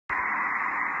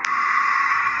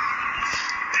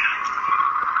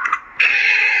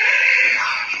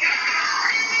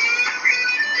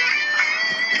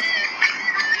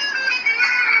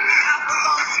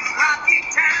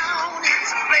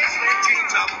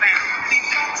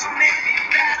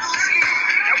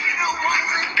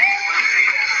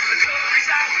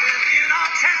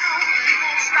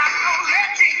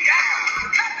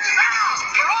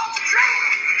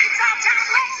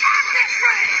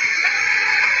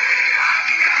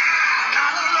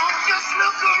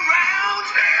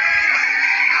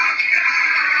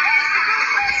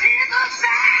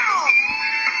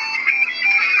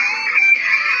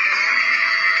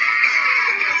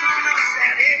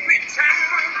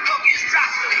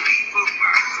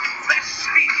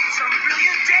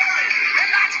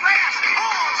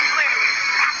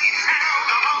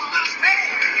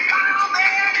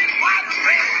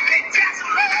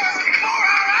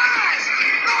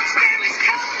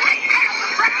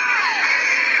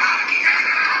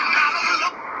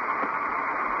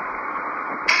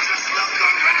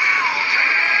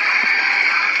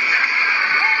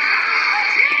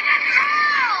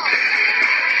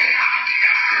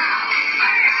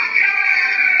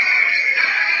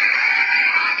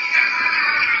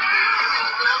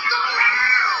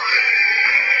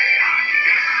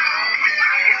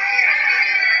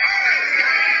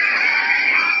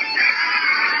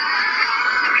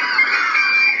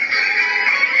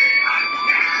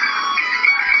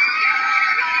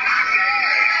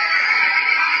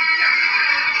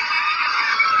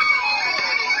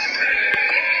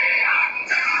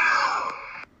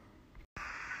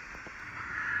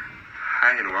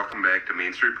and welcome back to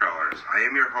Main Street Prowlers. I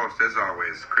am your host, as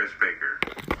always, Chris Baker.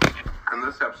 In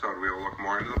this episode, we will look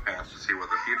more into the past to see what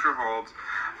the future holds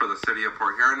for the city of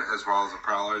Port Huron, as well as the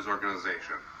Prowlers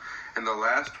organization. In the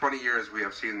last 20 years, we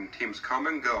have seen teams come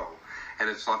and go, and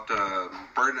it's left a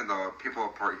burden in the people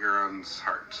of Port Huron's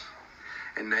hearts.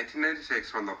 In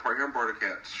 1996, when the Port Huron Border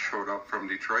Cats showed up from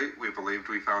Detroit, we believed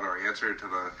we found our answer to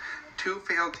the two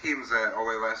failed teams that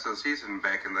only lasted a season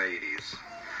back in the 80s.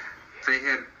 They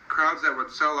had crowds that would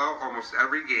sell out almost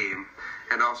every game,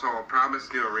 and also a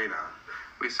promised new arena.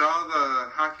 We saw the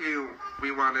hockey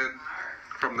we wanted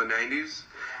from the 90s,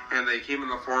 and they came in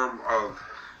the form of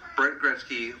Brent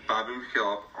Gretzky, Bobby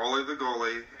McKillop, Ole the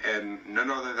goalie, and none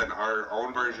other than our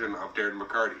own version of Darren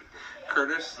McCarty,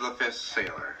 Curtis the Fist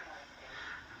Sailor.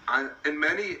 In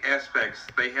many aspects,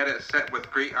 they had it set with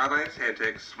great on-ice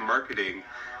antics, marketing,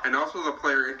 and also the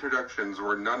player introductions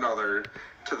were none other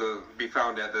to be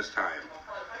found at this time.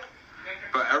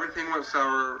 But everything went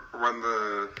sour when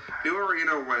the new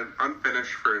arena went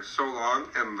unfinished for so long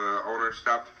and the owner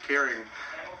stopped caring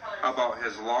about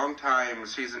his long-time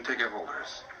season ticket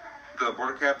holders. The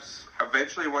Border Caps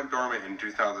eventually went dormant in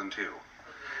 2002.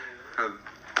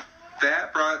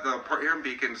 That brought the Port Huron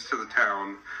Beacons to the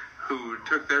town, who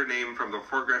took their name from the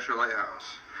Fort Gratiot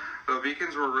Lighthouse. The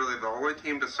Beacons were really the only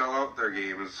team to sell out their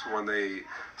games when they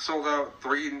sold out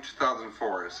 3 in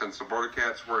 2004, since the Border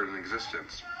Cats were in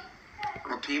existence.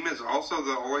 The team is also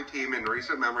the only team in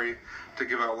recent memory to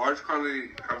give out large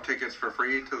quantity of tickets for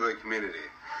free to the community.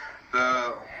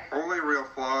 The only real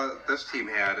flaw this team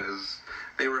had is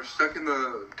they were stuck in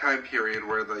the time period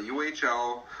where the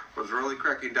UHL was really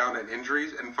cracking down at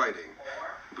injuries and fighting.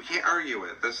 We can't argue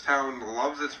it. This town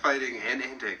loves its fighting and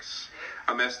antics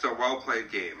amidst a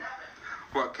well-played game.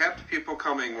 What kept people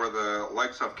coming were the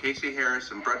likes of Casey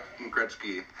Harris and Brent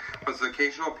Gretzky, with the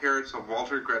occasional appearance of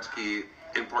Walter Gretzky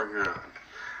in Port Huron.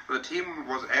 The team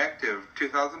was active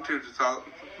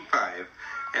 2002-2005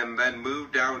 and then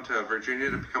moved down to Virginia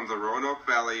to become the Roanoke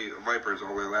Valley Vipers,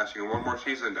 only lasting one more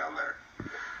season down there.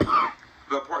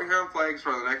 The Port Huron Flags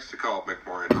were the next to call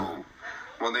McMorran home.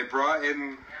 When they brought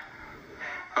in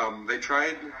they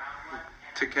tried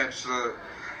to catch the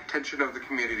attention of the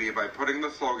community by putting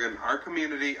the slogan, "Our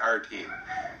community, our team."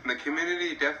 And the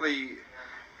community definitely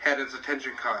had its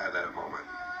attention caught at that moment.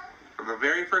 The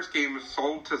very first game was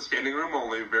sold to standing room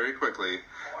only very quickly,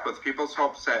 with people's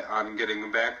hopes set on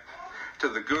getting back to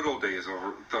the good old days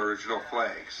of the original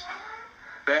flags.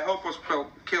 That hope was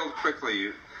killed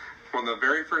quickly when the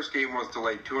very first game was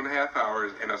delayed 2.5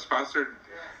 hours and a sponsored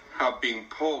hub being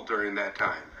pulled during that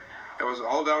time. It was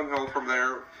all downhill from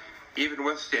there, even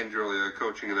with Stan Julia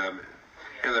coaching them.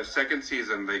 In their second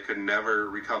season, they could never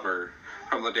recover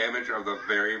from the damage of the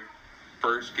very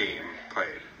first game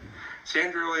played.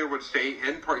 Stan Julia would stay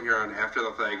in Port Huron after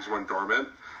the Flags went dormant,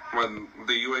 when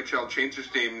the UHL changed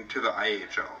its name to the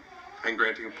IHL, and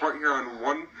granting Port Huron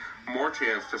one more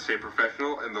chance to stay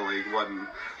professional in the league when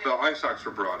the Ice Sox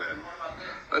were brought in.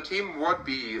 The team would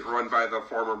be run by the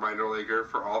former minor leaguer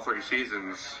for all 3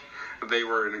 seasons they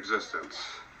were in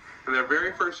existence. In their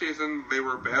very first season, they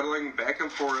were battling back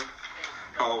and forth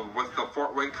with the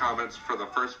Fort Wayne Comets for the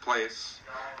first place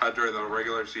during the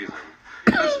regular season.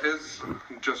 This is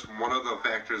just one of the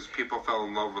factors people fell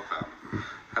in love with them.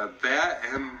 That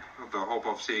and the hope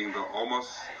of seeing the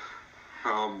almost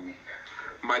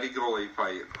nightly goalie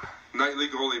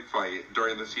fight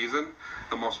during the season,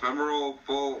 the most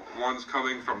memorable ones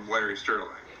coming from Larry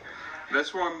Sterling.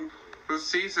 This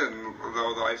season,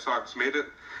 though, the Ice Sox made it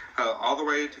all the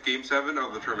way to Game 7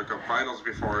 of the Tournament Cup Finals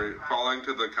before falling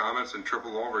to the Comets in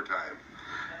triple overtime.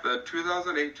 The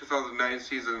 2008-2009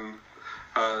 season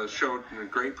showed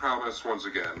great promise once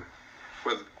again,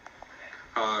 with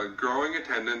growing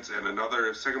attendance and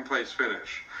another second-place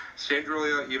finish. Stan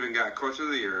Julia even got Coach of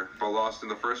the Year, but lost in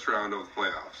the first round of the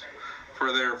playoffs.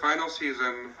 For their final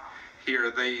season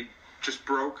here, they just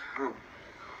broke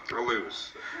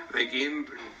loose. They gained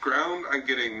ground on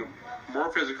getting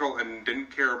more physical and didn't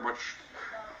care much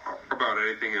about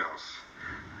anything else.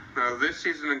 This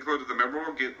season included the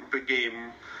memorable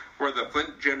game where the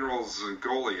Flint Generals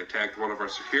goalie attacked one of our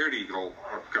security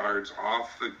guards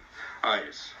off the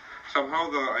ice. Somehow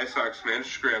the Ice Sox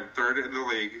managed to grab third in the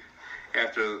league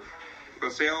after the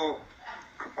sale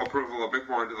approval of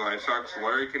McMorran to the Ice Sox.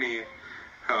 Larry Kinney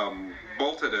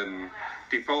bolted and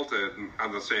defaulted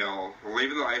on the sale,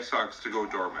 leaving the Ice Sox to go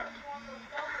dormant.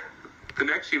 The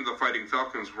next team, the Fighting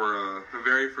Falcons, were a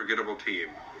very forgettable team.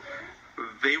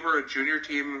 They were a junior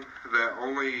team that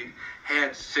only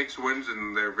had 6 wins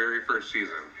in their very first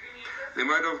season. They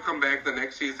might have come back the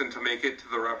next season to make it to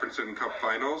the Robinson Cup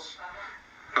Finals.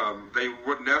 They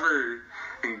would never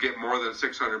and get more than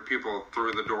 600 people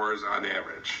through the doors on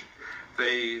average.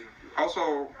 They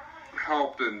also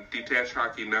helped in detached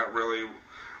hockey not really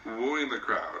wooing the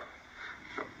crowd.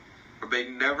 They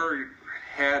never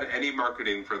had any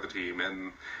marketing for the team,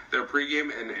 and their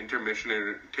pregame and intermission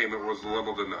entertainment was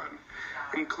little to none.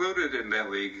 Included in that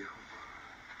league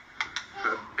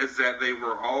is that they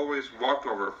were always walked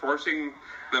over, forcing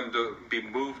them to be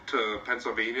moved to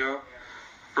Pennsylvania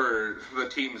for the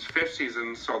team's fifth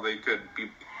season so they could be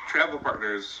travel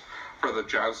partners for the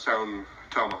Johnstown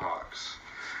Tomahawks.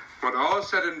 When all is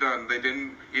said and done, they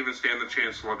didn't even stand the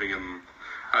chance living in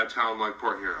a town like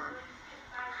Port Huron.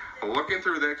 Looking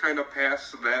through that kind of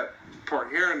past that Port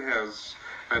Huron has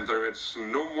been through, it's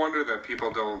no wonder that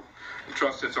people don't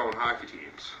trust its own hockey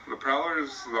teams. The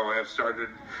Prowlers, though, have started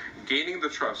gaining the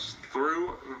trust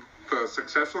through the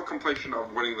successful completion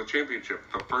of winning the championship,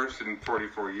 the first in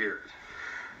 44 years.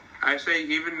 I say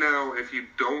even now, if you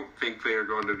don't think they are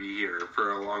going to be here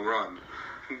for a long run,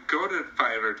 go to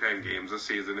 5 or 10 games this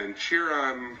season and cheer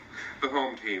on the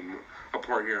home team of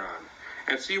Port Huron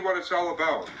and see what it's all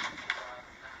about.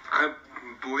 I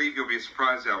believe you'll be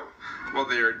surprised at what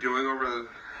they are doing over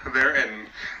there, and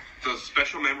the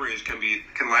special memories can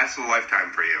last a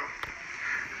lifetime for you.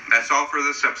 That's all for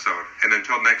this episode, and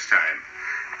until next time,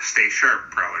 stay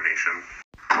sharp, Prowler Nation.